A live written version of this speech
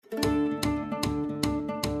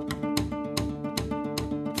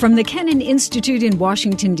From the Kennan Institute in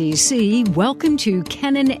Washington, D.C., welcome to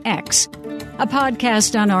Kennan X, a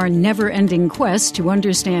podcast on our never-ending quest to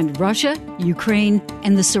understand Russia, Ukraine,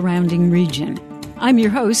 and the surrounding region. I'm your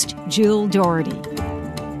host, Jill Dougherty.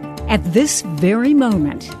 At this very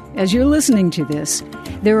moment, as you're listening to this,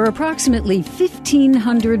 there are approximately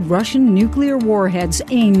 1,500 Russian nuclear warheads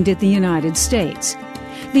aimed at the United States.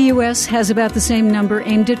 The U.S. has about the same number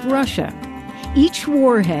aimed at Russia. Each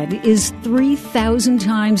warhead is 3,000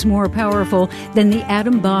 times more powerful than the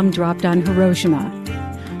atom bomb dropped on Hiroshima.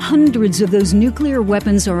 Hundreds of those nuclear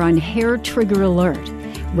weapons are on hair-trigger alert,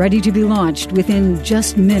 ready to be launched within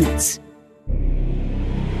just minutes.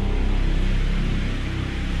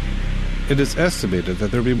 It is estimated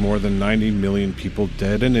that there will be more than 90 million people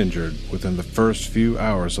dead and injured within the first few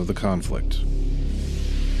hours of the conflict.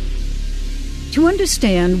 To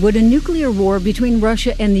understand what a nuclear war between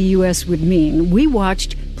Russia and the U.S. would mean, we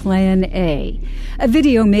watched Plan A, a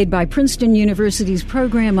video made by Princeton University's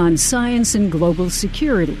program on science and global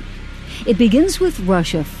security. It begins with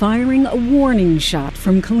Russia firing a warning shot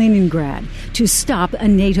from Kaliningrad to stop a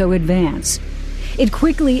NATO advance. It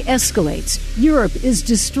quickly escalates. Europe is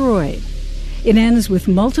destroyed. It ends with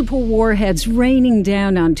multiple warheads raining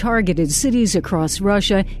down on targeted cities across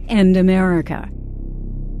Russia and America.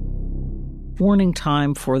 Warning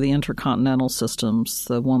time for the intercontinental systems,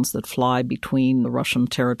 the ones that fly between the Russian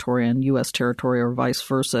territory and U.S. territory or vice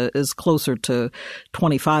versa, is closer to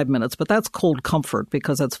 25 minutes. But that's cold comfort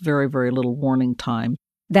because that's very, very little warning time.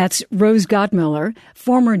 That's Rose Gottemoeller,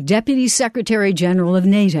 former Deputy Secretary General of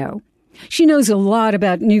NATO. She knows a lot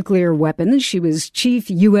about nuclear weapons. She was chief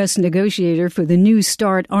U.S. negotiator for the New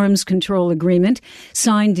START arms control agreement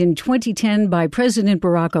signed in 2010 by President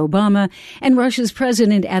Barack Obama and Russia's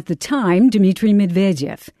president at the time, Dmitry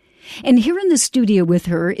Medvedev. And here in the studio with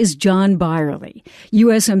her is John Beyrle,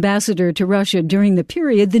 U.S. ambassador to Russia during the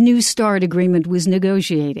period the New START agreement was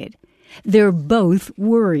negotiated. They're both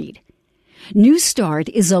worried. New START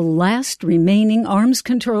is a last remaining arms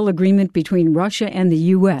control agreement between Russia and the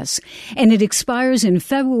U.S., and it expires in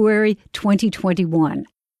February 2021.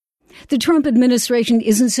 The Trump administration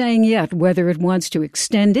isn't saying yet whether it wants to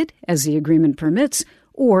extend it, as the agreement permits,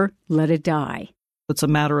 or let it die. It's a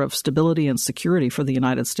matter of stability and security for the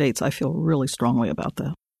United States. I feel really strongly about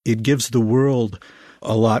that. It gives the world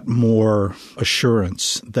a lot more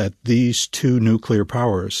assurance that these two nuclear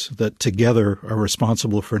powers that together are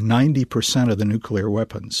responsible for 90% of the nuclear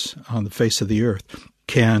weapons on the face of the earth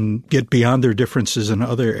can get beyond their differences in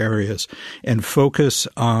other areas and focus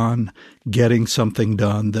on getting something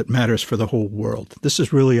done that matters for the whole world. This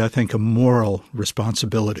is really, I think, a moral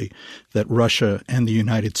responsibility that Russia and the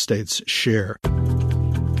United States share.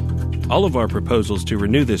 All of our proposals to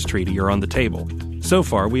renew this treaty are on the table. So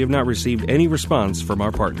far, we have not received any response from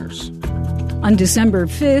our partners. On December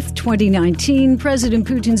 5th, 2019, President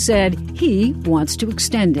Putin said he wants to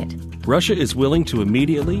extend it. Russia is willing to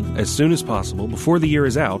immediately, as soon as possible, before the year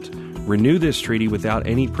is out, renew this treaty without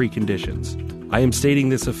any preconditions. I am stating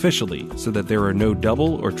this officially so that there are no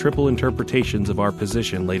double or triple interpretations of our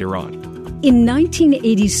position later on. In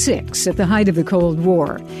 1986, at the height of the Cold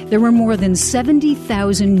War, there were more than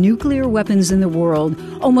 70,000 nuclear weapons in the world,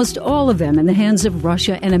 almost all of them in the hands of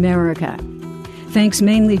Russia and America. Thanks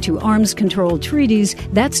mainly to arms control treaties,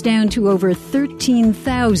 that's down to over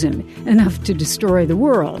 13,000, enough to destroy the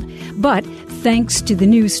world. But thanks to the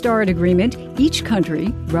New START agreement, each country,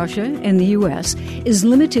 Russia and the U.S., is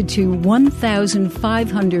limited to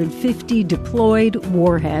 1,550 deployed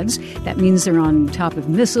warheads. That means they're on top of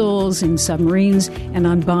missiles and submarines and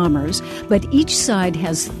on bombers. But each side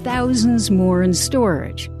has thousands more in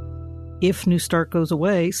storage. If New START goes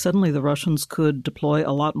away, suddenly the Russians could deploy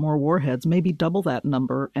a lot more warheads, maybe double that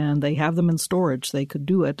number, and they have them in storage. They could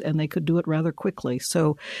do it, and they could do it rather quickly.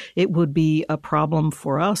 So it would be a problem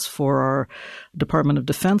for us, for our Department of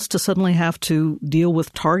Defense, to suddenly have to deal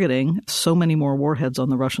with targeting so many more warheads on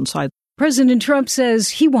the Russian side. President Trump says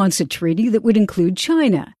he wants a treaty that would include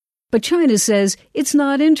China. But China says it's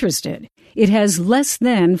not interested. It has less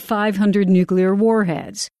than 500 nuclear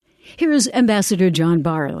warheads. Here's Ambassador John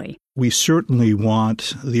Beyrle. We certainly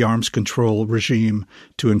want the arms control regime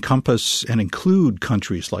to encompass and include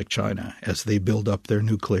countries like China as they build up their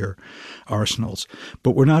nuclear arsenals.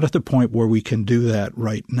 But we're not at the point where we can do that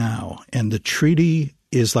right now. And the treaty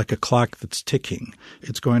is like a clock that's ticking.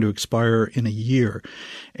 It's going to expire in a year.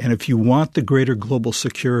 And if you want the greater global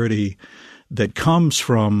security that comes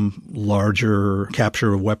from larger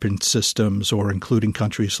capture of weapon systems or including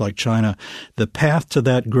countries like China, the path to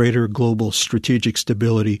that greater global strategic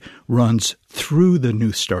stability runs through the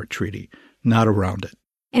New START treaty, not around it.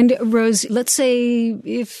 And Rose, let's say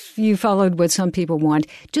if you followed what some people want,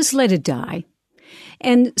 just let it die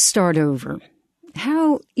and start over.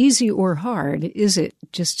 How easy or hard is it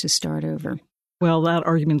just to start over? Well, that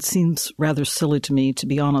argument seems rather silly to me, to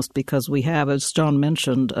be honest, because we have, as John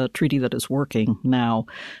mentioned, a treaty that is working now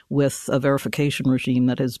with a verification regime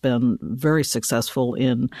that has been very successful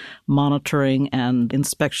in monitoring and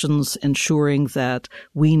inspections, ensuring that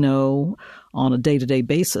we know on a day-to-day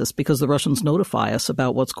basis, because the Russians notify us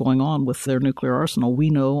about what's going on with their nuclear arsenal. We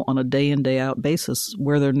know on a day-in, day-out basis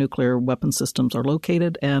where their nuclear weapon systems are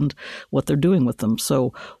located and what they're doing with them.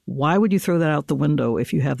 So why would you throw that out the window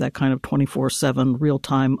if you have that kind of 24/7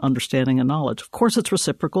 real-time understanding and knowledge? Of course, it's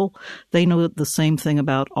reciprocal. They know the same thing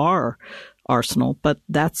about our arsenal, but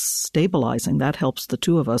that's stabilizing. That helps the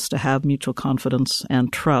two of us to have mutual confidence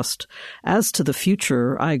and trust. As to the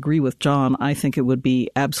future, I agree with John. I think it would be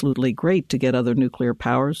absolutely great to get other nuclear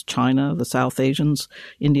powers, China, the South Asians,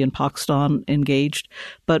 India and Pakistan engaged.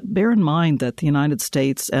 But bear in mind that the United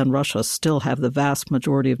States and Russia still have the vast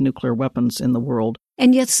majority of nuclear weapons in the world.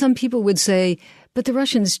 And yet some people would say, but the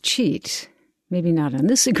Russians cheat. Maybe not on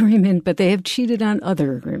this agreement, but they have cheated on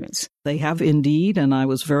other agreements. They have indeed, and I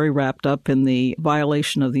was very wrapped up in the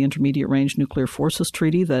violation of the Intermediate Range Nuclear Forces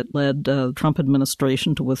Treaty that led the Trump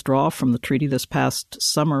administration to withdraw from the treaty this past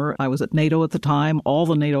summer. I was at NATO at the time. All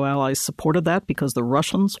the NATO allies supported that because the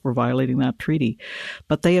Russians were violating that treaty.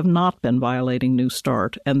 But they have not been violating New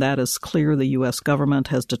START, and that is clear. The U.S. government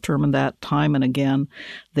has determined that time and again.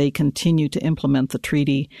 They continue to implement the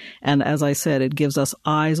treaty, and as I said, it gives us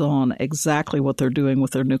eyes on exactly what they're doing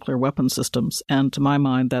with their nuclear weapon systems, and to my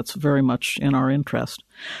mind, that's very much in our interest.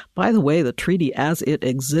 By the way, the treaty as it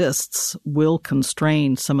exists will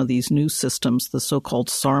constrain some of these new systems, the so-called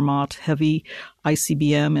SARMAT, heavy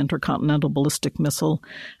ICBM, intercontinental ballistic missile,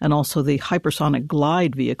 and also the hypersonic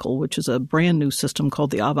glide vehicle, which is a brand new system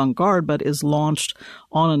called the Avant-Garde, but is launched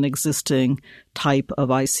on an existing type of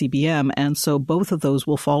ICBM. And so both of those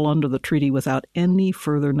will fall under the treaty without any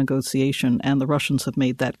further negotiation, and the Russians have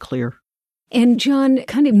made that clear. And John,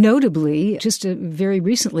 kind of notably, just very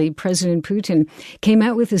recently, President Putin came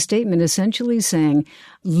out with a statement essentially saying,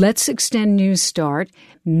 let's extend New START,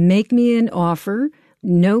 make me an offer,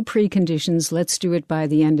 no preconditions, let's do it by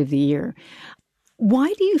the end of the year.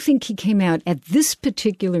 Why do you think he came out at this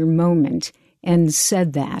particular moment and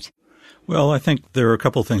said that? Well, I think there are a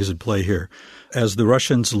couple of things at play here. As the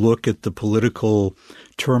Russians look at the political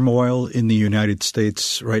turmoil in the United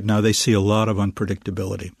States right now, they see a lot of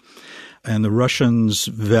unpredictability. And the Russians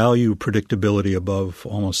value predictability above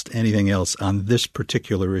almost anything else on this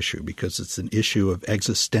particular issue because it's an issue of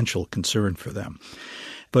existential concern for them.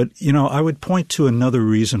 But, I would point to another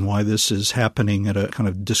reason why this is happening at a kind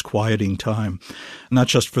of disquieting time, not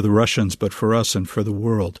just for the Russians, but for us and for the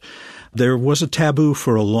world. There was a taboo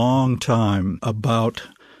for a long time about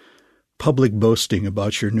public boasting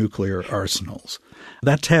about your nuclear arsenals.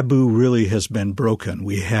 That taboo really has been broken.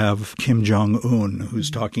 We have Kim Jong-un,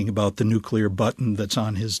 who's talking about the nuclear button that's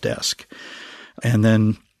on his desk. And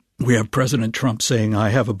then we have President Trump saying, I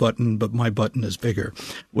have a button, but my button is bigger.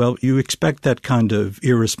 Well, you expect that kind of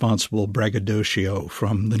irresponsible braggadocio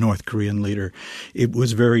from the North Korean leader. It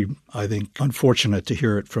was very, I think, unfortunate to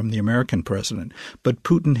hear it from the American president. But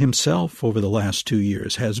Putin himself over the last 2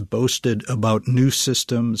 years has boasted about new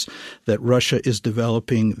systems that Russia is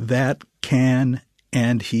developing that can,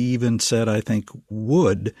 and he even said, I think,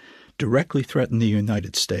 would directly threaten the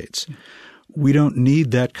United States. We don't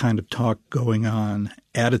need that kind of talk going on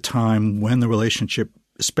at a time when the relationship,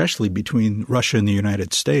 especially between Russia and the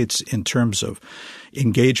United States in terms of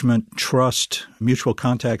engagement, trust, mutual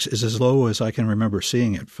contacts, is as low as I can remember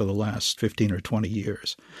seeing it for the last 15 or 20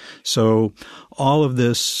 years. So all of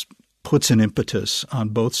this puts an impetus on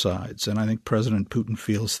both sides, and I think President Putin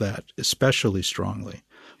feels that especially strongly.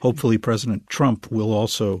 Hopefully President Trump will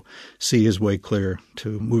also see his way clear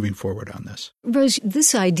to moving forward on this. Rose,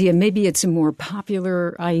 this idea, maybe it's a more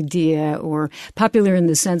popular idea or popular in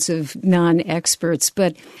the sense of non-experts,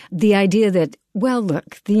 but the idea that, well,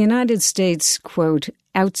 look, the United States, quote,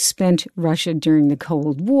 outspent Russia during the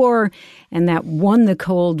Cold War, and that won the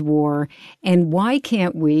Cold War. And why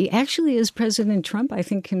can't we, actually, as President Trump, I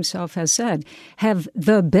think himself has said, have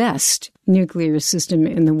the best nuclear system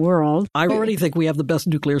in the world? I already think we have the best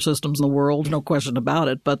nuclear systems in the world, no question about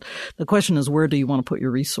it. But the question is, where do you want to put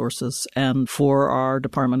your resources? And for our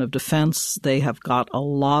Department of Defense, they have got a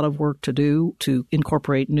lot of work to do to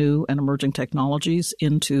incorporate new and emerging technologies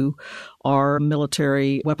into our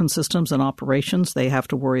military weapon systems and operations. They have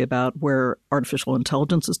to worry about where artificial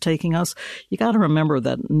intelligence is taking us. You got to remember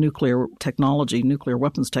that nuclear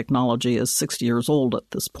weapons technology is 60 years old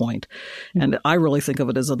at this point. And I really think of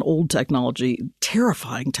it as an old technology,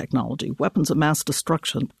 terrifying technology. Weapons of mass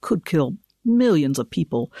destruction could kill millions of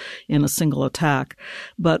people in a single attack.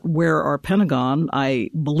 But where our Pentagon, I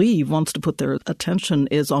believe, wants to put their attention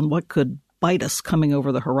is on what could bite us coming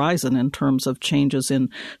over the horizon in terms of changes in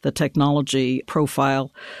the technology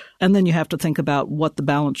profile. And then you have to think about what the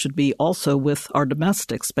balance should be also with our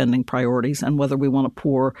domestic spending priorities and whether we want to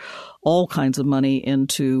pour all kinds of money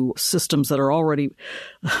into systems that are already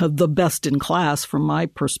the best in class from my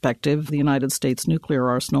perspective, the United States nuclear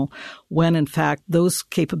arsenal, when in fact those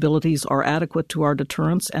capabilities are adequate to our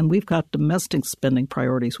deterrence and we've got domestic spending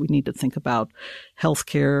priorities. We need to think about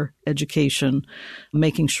healthcare, education,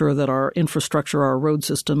 making sure that our infrastructure, our road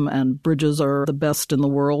system and bridges are the best in the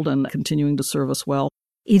world and continuing to serve us well.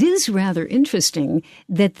 It is rather interesting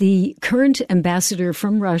that the current ambassador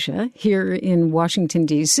from Russia here in Washington,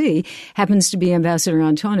 D.C., happens to be Ambassador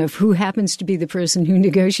Antonov, who happens to be the person who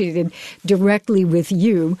negotiated directly with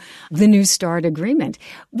you the New START agreement.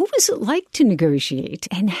 What was it like to negotiate,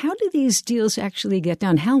 and how do these deals actually get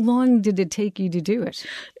done? How long did it take you to do it?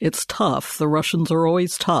 It's tough. The Russians are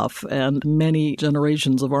always tough, and many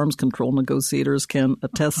generations of arms control negotiators can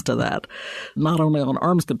attest to that. Not only on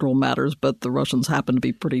arms control matters, but the Russians happen to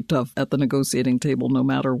be pretty tough at the negotiating table no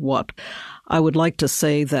matter what. I would like to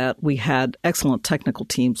say that we had excellent technical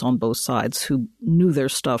teams on both sides who knew their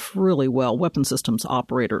stuff really well, weapon systems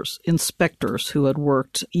operators, inspectors who had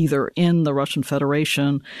worked either in the Russian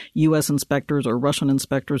Federation, U.S. inspectors or Russian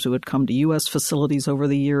inspectors who had come to U.S. facilities over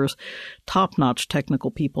the years, top-notch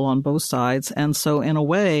technical people on both sides. And so in a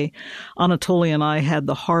way, Anatoly and I had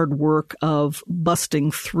the hard work of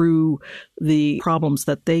busting through the problems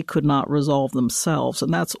that they could not resolve themselves.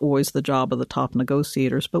 And that's always the job of the top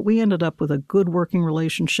negotiators. But we ended up with a good working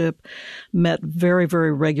relationship, met very,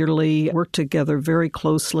 very regularly, worked together very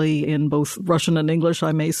closely in both Russian and English,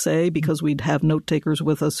 I may say, because we'd have note takers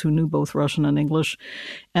with us who knew both Russian and English.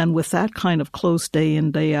 And with that kind of close day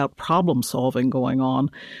in, day out problem solving going on,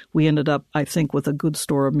 we ended up, I think, with a good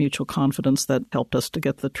store of mutual confidence that helped us to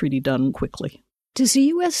get the treaty done quickly. Does the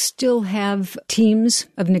U.S. still have teams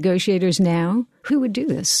of negotiators now? Who would do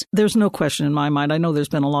this? There's no question in my mind. I know there's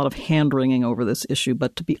been a lot of hand-wringing over this issue,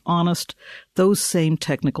 but to be honest, those same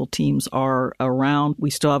technical teams are around. We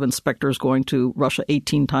still have inspectors going to Russia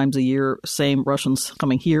 18 times a year, same Russians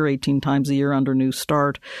coming here 18 times a year under New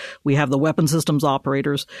START. We have the weapon systems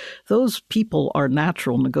operators. Those people are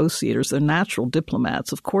natural negotiators. They're natural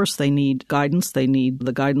diplomats. Of course, they need guidance. They need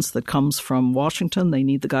the guidance that comes from Washington. They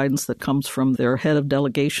need the guidance that comes from their head of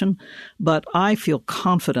delegation. But I feel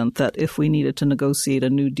confident that if we needed to negotiate a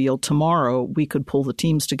new deal tomorrow, we could pull the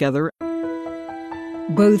teams together.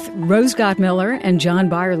 Both Rose Gottemoeller and John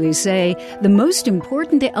Beyrle say the most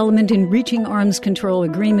important element in reaching arms control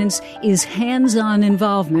agreements is hands-on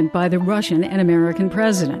involvement by the Russian and American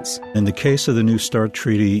presidents. In the case of the New START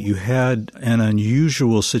treaty, you had an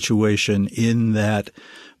unusual situation in that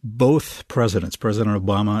both presidents, President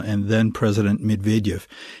Obama and then President Medvedev,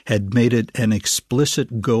 had made it an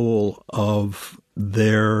explicit goal of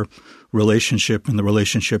their relationship and the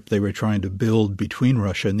relationship they were trying to build between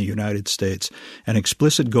Russia and the United States, an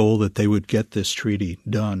explicit goal that they would get this treaty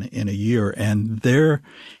done in a year. And their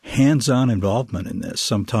hands-on involvement in this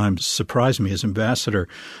sometimes surprised me as ambassador.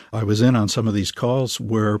 I was in on some of these calls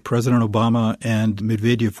where President Obama and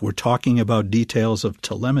Medvedev were talking about details of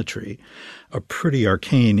telemetry, a pretty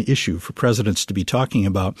arcane issue for presidents to be talking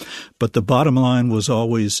about. But the bottom line was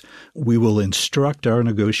always, we will instruct our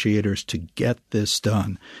negotiators to get this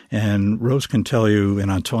done. And Rose can tell you,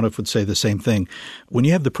 and Antonov would say the same thing, when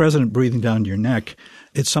you have the president breathing down your neck,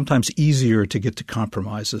 it's sometimes easier to get to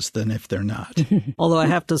compromises than if they're not. Although I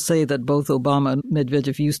have to say that both Obama and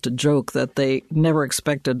Medvedev used to joke that they never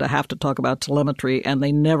expected to have to talk about telemetry, and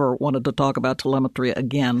they never wanted to talk about telemetry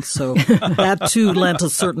again. So that, too, lent a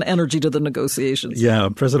certain energy to the negotiations. Yeah,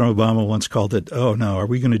 President Obama once called it, oh, no, are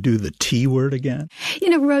we going to do the T word again? You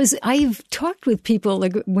know, Rose, I've talked with people,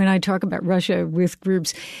 like when I talk about Russia with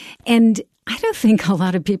groups, and I don't think a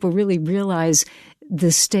lot of people really realize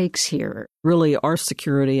the stakes here. Really, our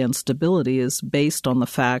security and stability is based on the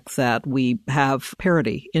fact that we have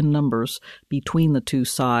parity in numbers between the two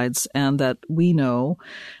sides, and that we know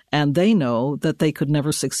and they know that they could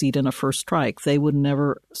never succeed in a first strike. They would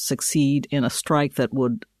never succeed in a strike that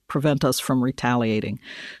would prevent us from retaliating.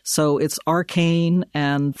 So it's arcane,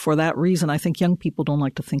 and for that reason, I think young people don't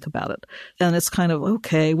like to think about it. And it's kind of,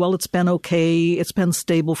 okay, well, it's been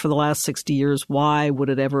stable for the last 60 years. Why would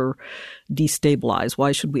it ever destabilize?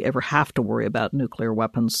 Why should we ever have to worry about nuclear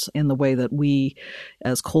weapons in the way that we,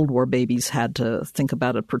 as Cold War babies, had to think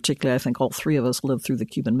about it? Particularly, I think all three of us lived through the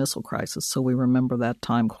Cuban Missile Crisis, so we remember that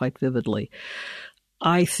time quite vividly.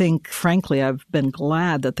 I think, frankly, I've been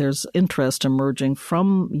glad that there's interest emerging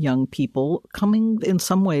from young people, coming in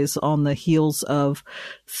some ways on the heels of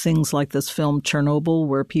things like this film Chernobyl,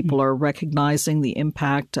 where people are recognizing the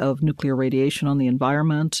impact of nuclear radiation on the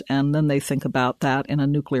environment, and then they think about that in a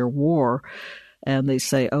nuclear war, and they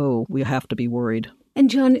say, oh, we have to be worried. And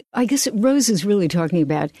John, I guess Rose is really talking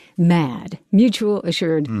about MAD, mutual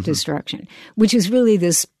assured destruction, which is really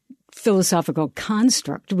this philosophical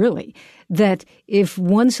construct, really, that if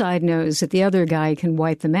one side knows that the other guy can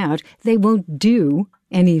wipe them out, they won't do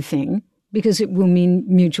anything because it will mean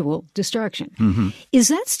mutual destruction. Is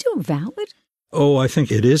that still valid? Oh, I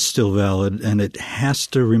think it is still valid, and it has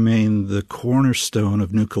to remain the cornerstone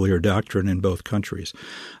of nuclear doctrine in both countries.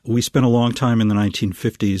 We spent a long time in the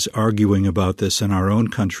 1950s arguing about this in our own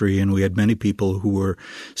country, and we had many people who were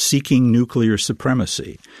seeking nuclear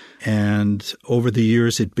supremacy. And over the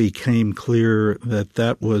years, it became clear that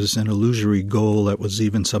that was an illusory goal, that was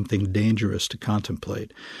even something dangerous to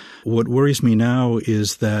contemplate. What worries me now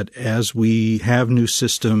is that as we have new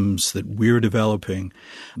systems that we're developing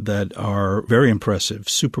that are very impressive,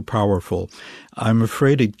 super powerful, I'm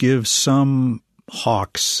afraid it gives some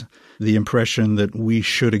hawks the impression that we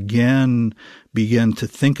should again begin to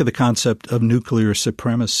think of the concept of nuclear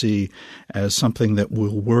supremacy as something that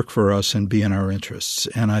will work for us and be in our interests.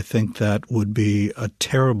 And I think that would be a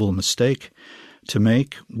terrible mistake to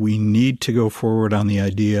make. We need to go forward on the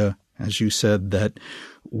idea, as you said, that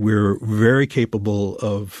we're very capable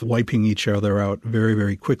of wiping each other out very,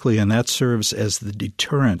 very quickly, and that serves as the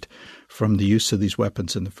deterrent from the use of these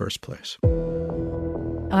weapons in the first place.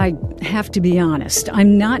 I have to be honest,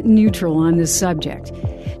 I'm not neutral on this subject.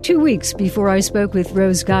 2 weeks before I spoke with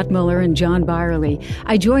Rose Gottemoeller and John Beyrle,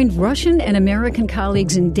 I joined Russian and American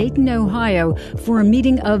colleagues in Dayton, Ohio, for a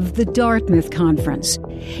meeting of the Dartmouth Conference.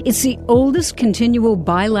 It's the oldest continual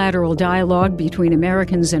bilateral dialogue between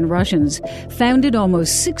Americans and Russians, founded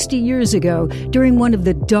almost 60 years ago during one of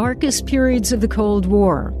the darkest periods of the Cold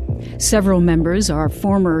War. Several members are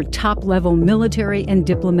former top-level military and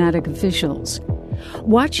diplomatic officials.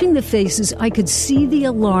 Watching the faces, I could see the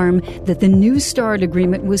alarm that the New START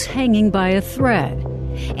agreement was hanging by a thread.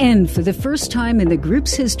 And for the first time in the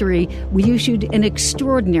group's history, we issued an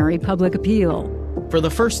extraordinary public appeal. For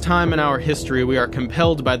the first time in our history, we are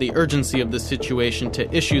compelled by the urgency of the situation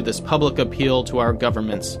to issue this public appeal to our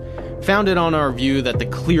governments, founded on our view that the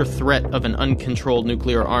clear threat of an uncontrolled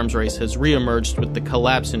nuclear arms race has reemerged with the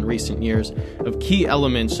collapse in recent years of key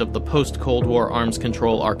elements of the post-Cold War arms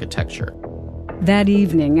control architecture. That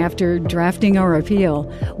evening, after drafting our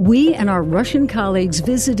appeal, we and our Russian colleagues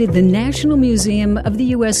visited the National Museum of the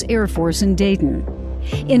U.S. Air Force in Dayton.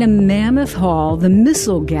 In a mammoth hall, the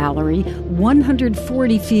Missile Gallery,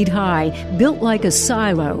 140 feet high, built like a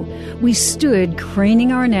silo, we stood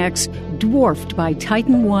craning our necks, dwarfed by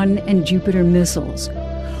Titan I and Jupiter missiles.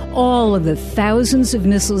 All of the thousands of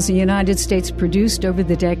missiles the United States produced over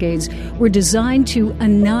the decades were designed to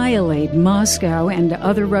annihilate Moscow and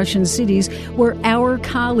other Russian cities where our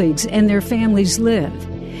colleagues and their families live.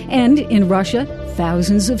 And in Russia,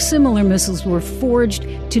 thousands of similar missiles were forged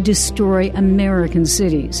to destroy American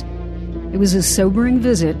cities. It was a sobering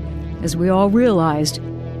visit, as we all realized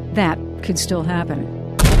that could still happen.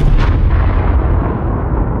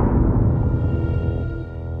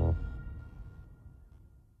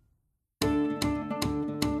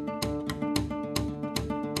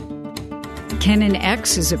 Kennan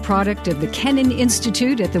X is a product of the Kennan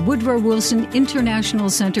Institute at the Woodrow Wilson International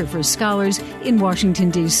Center for Scholars in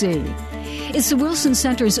Washington, D.C. It's the Wilson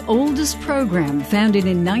Center's oldest program, founded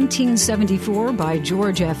in 1974 by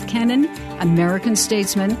George F. Kennan, American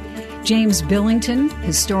statesman, James Billington,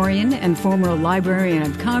 historian and former Librarian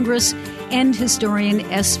of Congress, and historian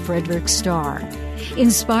S. Frederick Starr.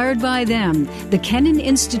 Inspired by them, the Kennan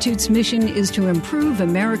Institute's mission is to improve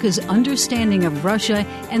America's understanding of Russia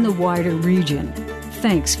and the wider region.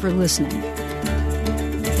 Thanks for listening.